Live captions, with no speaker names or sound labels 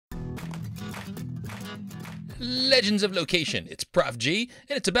Legends of Location. It's Prof G,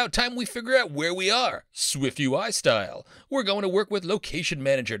 and it's about time we figure out where we are, SwiftUI style. We're going to work with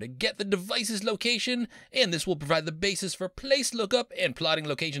LocationManager to get the device's location, and this will provide the basis for place lookup and plotting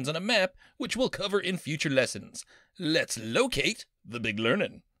locations on a map, which we'll cover in future lessons. Let's locate the big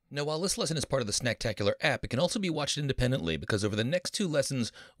learning. Now, while this lesson is part of the Snacktacular app, it can also be watched independently because over the next two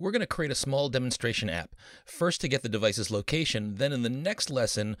lessons, we're going to create a small demonstration app. First to get the device's location, then in the next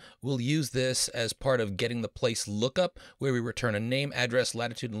lesson, we'll use this as part of getting the place lookup, where we return a name, address,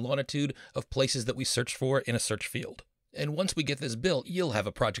 latitude, and longitude of places that we searched for in a search field. And once we get this built, you'll have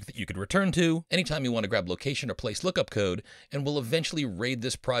a project that you could return to anytime you want to grab location or place lookup code, and we'll eventually raid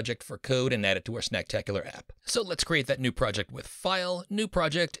this project for code and add it to our Snacktacular app. So let's create that new project with File, New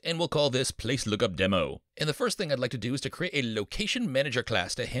Project, and we'll call this Place Lookup Demo. And the first thing I'd like to do is to create a LocationManager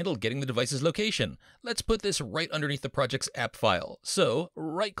class to handle getting the device's location. Let's put this right underneath the project's app file. So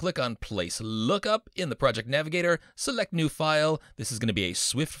right-click on Place Lookup in the project navigator, select New File. This is going to be a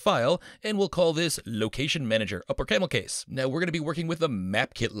Swift file, and we'll call this LocationManager, upper camel case. Now we're going to be working with the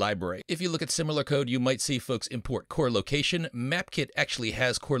MapKit library. If you look at similar code, you might see folks import core location. MapKit actually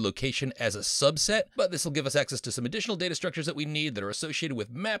has core location as a subset, but this will give us access to some additional data structures that we need that are associated with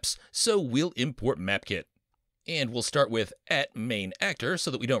maps, so we'll import MapKit. And we'll start with @main_actor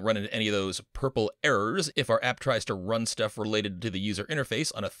so that we don't run into any of those purple errors if our app tries to run stuff related to the user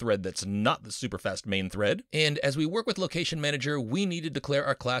interface on a thread that's not the super fast main thread. And as we work with LocationManager, we need to declare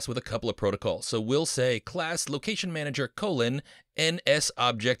our class with a couple of protocols. So we'll say class LocationManager :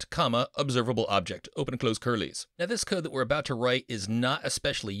 NSObject, observable object, open and close curlies. Now this code that we're about to write is not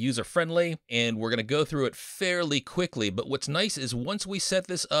especially user-friendly, and we're going to go through it fairly quickly, but what's nice is once we set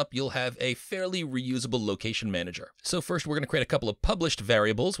this up, you'll have a fairly reusable location manager. So first we're going to create a couple of published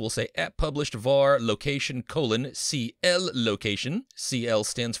variables. We'll say @published var location : CL location. CL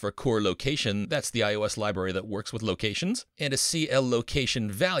stands for core location. That's the iOS library that works with locations. And a CL location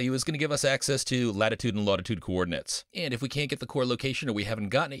value is going to give us access to latitude and longitude coordinates. And if we can't get the core location or we haven't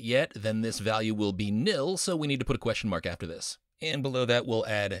gotten it yet, then this value will be nil, so we need to put a question mark after this. And below that, we'll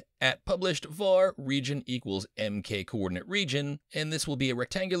add @published var region equals MK coordinate region, and this will be a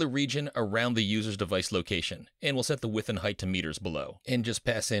rectangular region around the user's device location. And we'll set the width and height to meters below. And just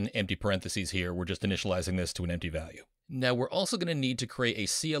pass in empty parentheses here. We're just initializing this to an empty value. Now we're also going to need to create a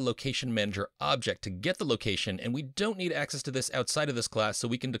CL LocationManager object to get the location, and we don't need access to this outside of this class, so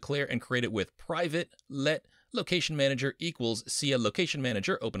we can declare and create it with private let LocationManager equals CL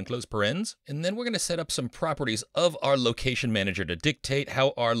LocationManager, open and close parens. And then we're going to set up some properties of our LocationManager to dictate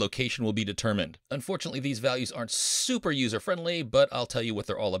how our location will be determined. Unfortunately, these values aren't super user-friendly, but I'll tell you what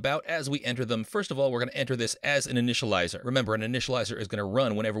they're all about as we enter them. First of all, we're going to enter this as an initializer. Remember, an initializer is going to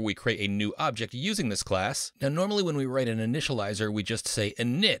run whenever we create a new object using this class. Now, normally when we write an initializer, we just say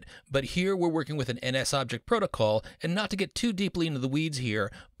init, but here we're working with an NSObject protocol, and not to get too deeply into the weeds here,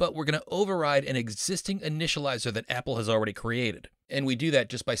 but we're going to override an existing initializer that Apple has already created. And we do that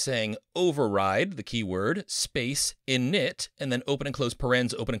just by saying override, the keyword, space, init, and then open and close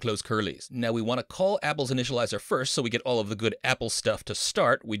parens, open and close curlies. Now we want to call Apple's initializer first so we get all of the good Apple stuff to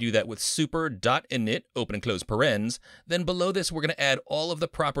start. We do that with super.init, open and close parens. Then below this, we're going to add all of the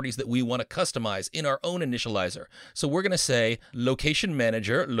properties that we want to customize in our own initializer. So we're going to say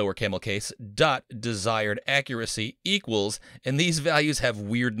LocationManager, lower camel case, dot desired accuracy equals, and these values have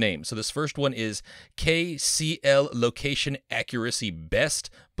weird names. So this first one is KCL location accuracy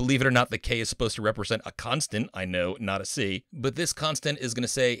best. Believe it or not, the K is supposed to represent a constant. I know, not a C. But this constant is going to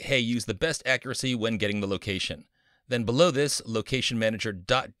say, hey, use the best accuracy when getting the location. Then below this,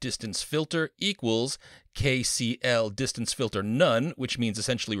 LocationManager.distanceFilter equals KCL distance filter none, which means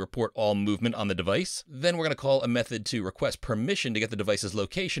essentially report all movement on the device. Then we're going to call a method to request permission to get the device's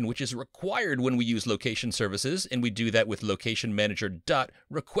location, which is required when we use location services, and we do that with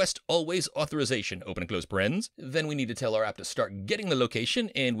LocationManager.requestAlwaysAuthorization, open and close parens. Then we need to tell our app to start getting the location,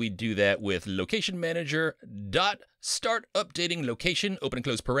 and we do that with LocationManager.start updating location, open and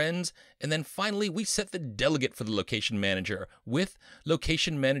close parens. And then finally, we set the delegate for the location manager with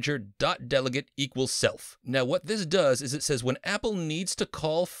LocationManager.delegate equals self. Now what this does is it says when Apple needs to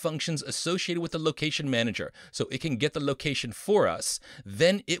call functions associated with the location manager so it can get the location for us,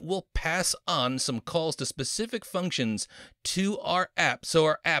 then it will pass on some calls to specific functions to our app so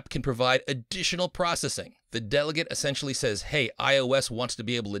our app can provide additional processing. The delegate essentially says, hey, iOS wants to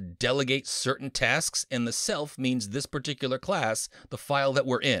be able to delegate certain tasks, and the self means this particular class, the file that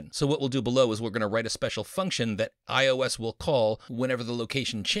we're in. So what we'll do below is we're going to write a special function that iOS will call whenever the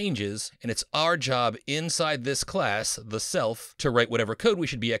location changes, and it's our job inside this class, the self, to write whatever code we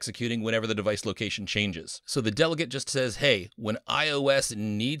should be executing whenever the device location changes. So the delegate just says, hey, when iOS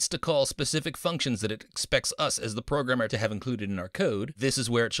needs to call specific functions that it expects us as the programmer to have included in our code, this is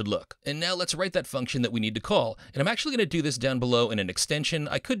where it should look. And now let's write that function that we need to call. And I'm actually going to do this down below in an extension.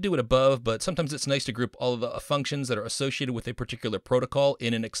 I could do it above, but sometimes it's nice to group all of the functions that are associated with a particular protocol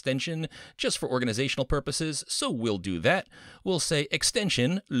in an extension just for organizational purposes. So we'll do that. We'll say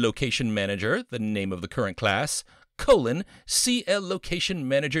extension LocationManager, the name of the current class, colon CL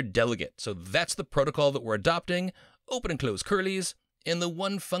LocationManager delegate. So that's the protocol that we're adopting. Open and close curlies. And the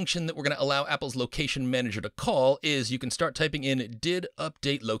one function that we're going to allow Apple's Location Manager to call is you can start typing in did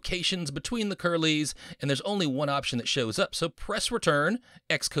update locations between the curlies, and there's only one option that shows up. So press return,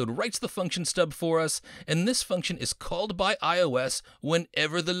 Xcode writes the function stub for us, and this function is called by iOS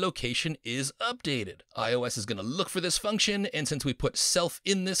whenever the location is updated. iOS is going to look for this function, and since we put self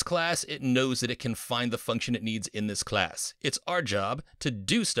in this class, it knows that it can find the function it needs in this class. It's our job to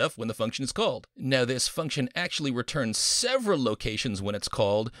do stuff when the function is called. Now this function actually returns several locations when it's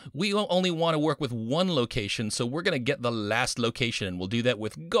called. We only want to work with one location, so we're going to get the last location, and we'll do that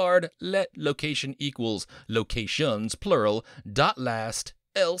with guard let location equals locations plural dot last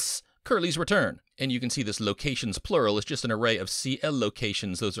else curly's return. And you can see this locations plural is just an array of CL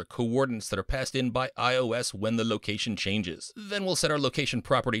locations. Those are coordinates that are passed in by iOS when the location changes. Then we'll set our location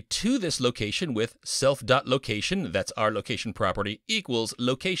property to this location with self.location, that's our location property, equals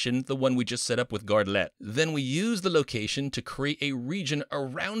location, the one we just set up with guard let. Then we use the location to create a region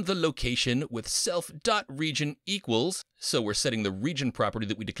around the location with self.region equals, so we're setting the region property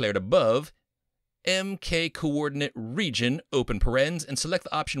that we declared above, MK coordinate region, open parens, and select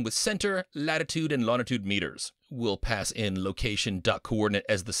the option with center, latitude, and longitude meters. We'll pass in location.coordinate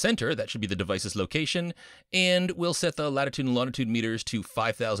as the center, that should be the device's location, and we'll set the latitude and longitude meters to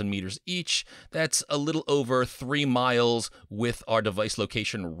 5,000 meters each. That's a little over 3 miles with our device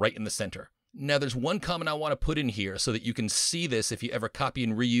location right in the center. Now there's one comment I want to put in here so that you can see this if you ever copy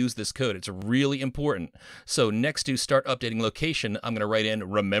and reuse this code. It's really important. So next to start updating location, I'm going to write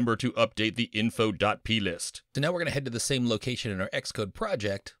in remember to update the info.plist. So now we're going to head to the same location in our Xcode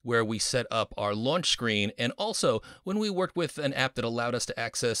project where we set up our launch screen, and also when we worked with an app that allowed us to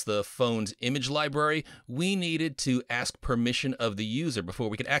access the phone's image library, we needed to ask permission of the user before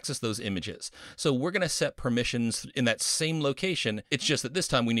we could access those images. So we're going to set permissions in that same location. It's just that this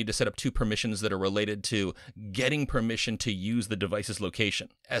time we need to set up 2 permissions that are related to getting permission to use the device's location.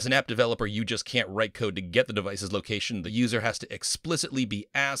 As an app developer, you just can't write code to get the device's location. The user has to explicitly be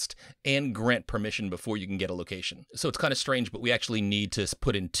asked and grant permission before you can get a location. So it's kind of strange, but we actually need to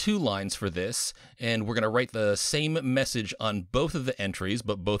put in 2 lines for this, and we're going to write the same message on both of the entries,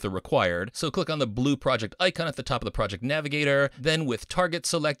 but both are required. So click on the blue project icon at the top of the project navigator, then with target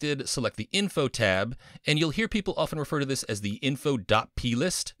selected, select the info tab, and you'll hear people often refer to this as the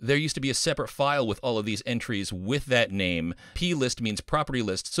info.plist. There used to be a separate file with all of these entries with that name. plist means property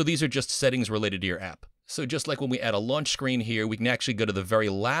list, so these are just settings related to your app. So just like when we add a launch screen here, we can actually go to the very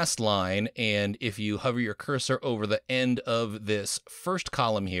last line, and if you hover your cursor over the end of this first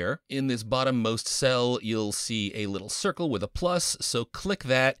column here, in this bottommost cell, you'll see a little circle with a plus, so click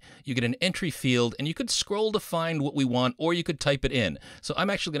that, you get an entry field, and you could scroll to find what we want, or you could type it in. So I'm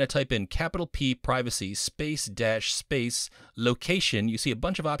actually going to type in capital P privacy space dash space location. You see a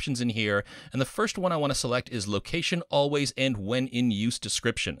bunch of options in here, and the first one I want to select is location always and when in use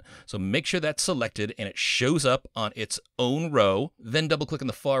description. So make sure that's selected, and it shows up on its own row. Then double click in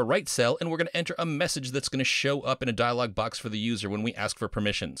the far right cell, and we're going to enter a message that's going to show up in a dialog box for the user when we ask for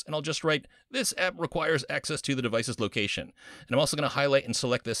permissions. And I'll just write, this app requires access to the device's location. And I'm also going to highlight and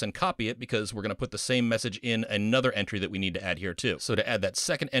select this and copy it because we're going to put the same message in another entry that we need to add here too. So to add that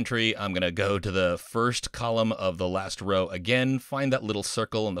second entry, I'm going to go to the first column of the last row again, find that little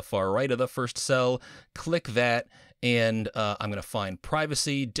circle in the far right of the first cell, click that, and I'm going to find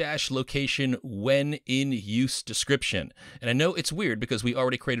privacy dash location when in use description. And I know it's weird because we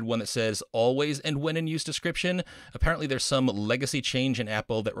already created one that says always and when in use description. Apparently there's some legacy change in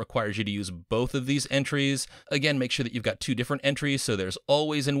Apple that requires you to use both of these entries. Again, make sure that you've got 2 different entries, so there's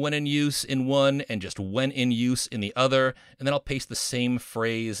always and when in use in one and just when in use in the other. And then I'll paste the same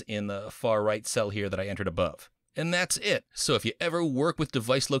phrase in the far right cell here that I entered above. And that's it. So if you ever work with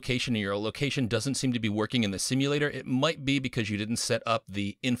device location and your location doesn't seem to be working in the simulator, it might be because you didn't set up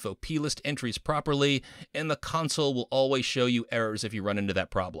the info plist entries properly, and the console will always show you errors if you run into that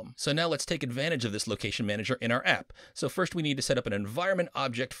problem. So now let's take advantage of this location manager in our app. So first we need to set up an environment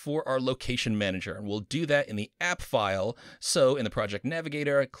object for our location manager, and we'll do that in the app file. So in the project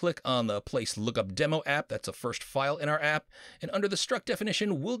navigator, click on the place lookup demo app. That's the first file in our app. And under the struct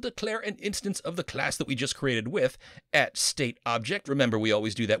definition, we'll declare an instance of the class that we just created with at state object. Remember, we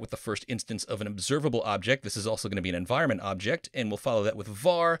always do that with the first instance of an observable object. This is also going to be an environment object, and we'll follow that with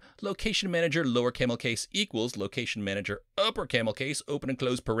var location manager lower camel case equals location manager upper camel case open and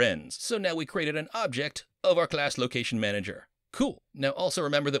close parens. So now we created an object of our class location manager. Cool. Now also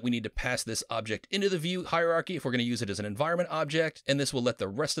remember that we need to pass this object into the view hierarchy if we're going to use it as an environment object, and this will let the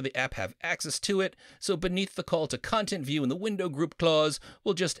rest of the app have access to it. So beneath the call to content view in the window group clause,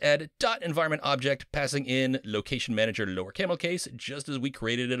 we'll just add .environment object passing in location manager lower camel case, just as we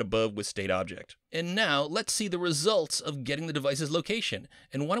created it above with state object. And now let's see the results of getting the device's location.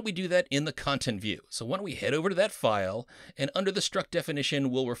 And why don't we do that in the content view? So why don't we head over to that file, and under the struct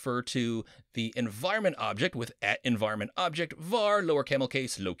definition, we'll refer to the environment object with @environment object var lower camel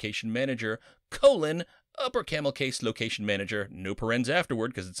case location manager colon upper camel case location manager, no parens afterward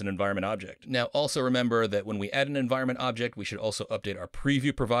because it's an environment object. Now also remember that when we add an environment object, we should also update our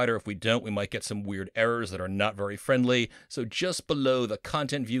preview provider. If we don't, we might get some weird errors that are not very friendly. So just below the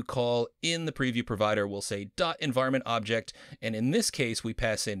content view call in the preview provider, we'll say .environment object, and in this case we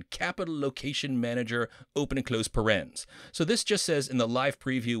pass in capital location manager open and close parens. So this just says in the live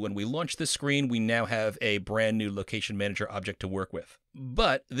preview when we launch this screen, we now have a brand new location manager object to work with.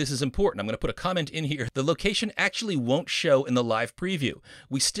 But this is important. I'm going to put a comment in here. The location actually won't show in the live preview.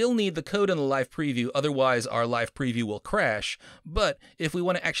 We still need the code in the live preview, otherwise our live preview will crash. But if we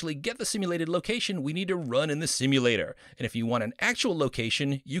want to actually get the simulated location, we need to run in the simulator. And if you want an actual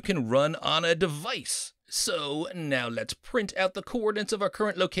location, you can run on a device. So now let's print out the coordinates of our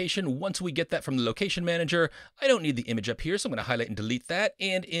current location once we get that from the location manager. I don't need the image up here, so I'm going to highlight and delete that.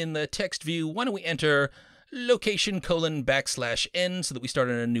 And in the text view, why don't we enter location : /n so that we start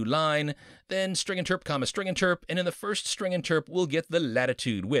on a new line, then string interp, string interp, and in the first string interp, we'll get the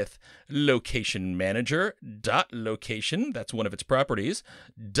latitude with location manager dot location, that's one of its properties,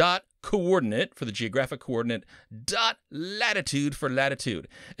 dot coordinate for the geographic coordinate, dot latitude for latitude.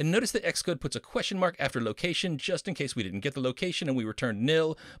 And notice that Xcode puts a question mark after location just in case we didn't get the location and we returned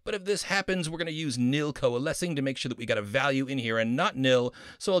nil. But if this happens, we're going to use nil coalescing to make sure that we got a value in here and not nil.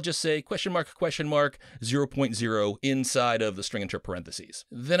 So I'll just say question mark 0.0 inside of the string interp parentheses.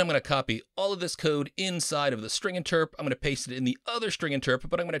 Then I'm going to copy all of this code inside of the string interp. I'm going to paste it in the other string interp,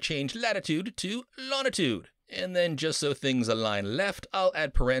 but I'm going to change latitude to longitude. And then just so things align left, I'll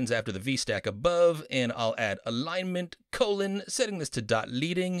add parens after the VStack above, and I'll add alignment, setting this to dot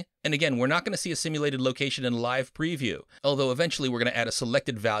leading. And again, we're not going to see a simulated location in live preview, although eventually we're going to add a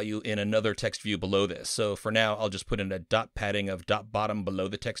selected value in another text view below this. So for now, I'll just put in a dot padding of dot bottom below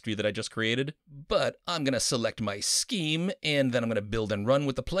the text view that I just created. But I'm going to select my scheme, and then I'm going to build and run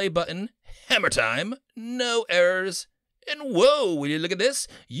with the play button. Hammer time, no errors. And whoa, will you look at this?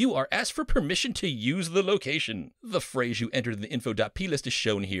 You are asked for permission to use the location. The phrase you entered in the info.plist is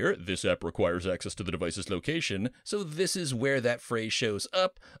shown here. This app requires access to the device's location. So this is where that phrase shows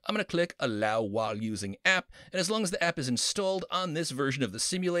up. I'm going to click allow while using app. And as long as the app is installed on this version of the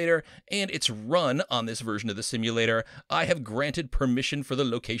simulator and it's run on this version of the simulator, I have granted permission for the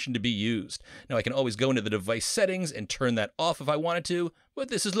location to be used. Now I can always go into the device settings and turn that off if I wanted to, but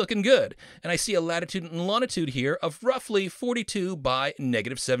this is looking good. And I see a latitude and longitude here of roughly 42 by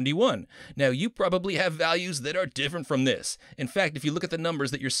 -71. Now, you probably have values that are different from this. In fact, if you look at the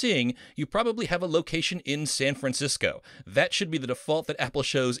numbers that you're seeing, you probably have a location in San Francisco. That should be the default that Apple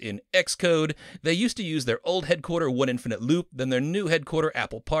shows in Xcode. They used to use their old headquarter, One Infinite Loop, then their new headquarter,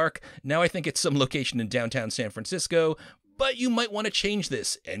 Apple Park. Now I think it's some location in downtown San Francisco. But you might want to change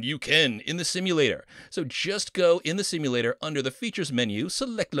this, and you can in the simulator. So just go in the simulator under the features menu,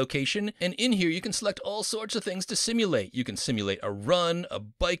 select location, and in here you can select all sorts of things to simulate. You can simulate a run, a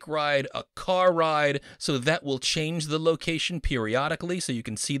bike ride, a car ride, so that will change the location periodically so you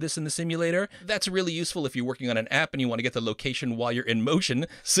can see this in the simulator. That's really useful if you're working on an app and you want to get the location while you're in motion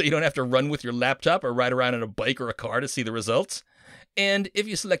so you don't have to run with your laptop or ride around on a bike or a car to see the results. And if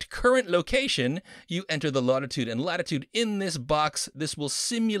you select current location, you enter the longitude and latitude in this box. This will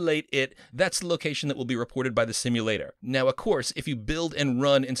simulate it. That's the location that will be reported by the simulator. Now, of course, if you build and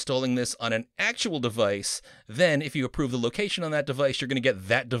run installing this on an actual device, then if you approve the location on that device, you're going to get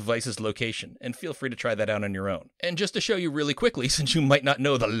that device's location. And feel free to try that out on your own. And just to show you really quickly, since you might not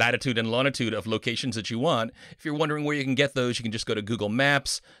know the latitude and longitude of locations that you want, if you're wondering where you can get those, you can just go to Google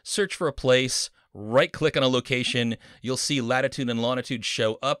Maps, search for a place, right-click on a location. You'll see latitude and longitude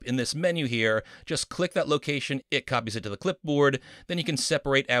show up in this menu here. Just click that location, it copies it to the clipboard. Then you can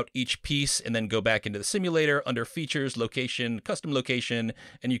separate out each piece and then go back into the simulator under Features, Location, Custom Location,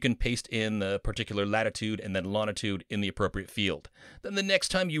 and you can paste in the particular latitude and then longitude in the appropriate field. Then the next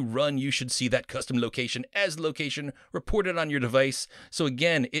time you run, you should see that custom location as location reported on your device. So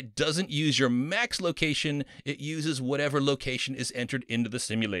again, it doesn't use your max location, it uses whatever location is entered into the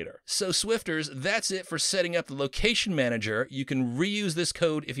simulator. So Swifters, that's it for setting up the Location Manager. You can reuse this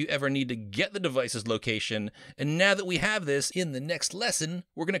code if you ever need to get the device's location. And now that we have this, in the next lesson,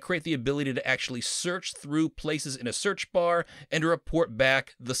 we're going to create the ability to actually search through places in a search bar and report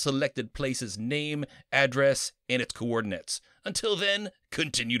back the selected place's name, address, and its coordinates. Until then,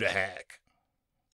 continue to hack.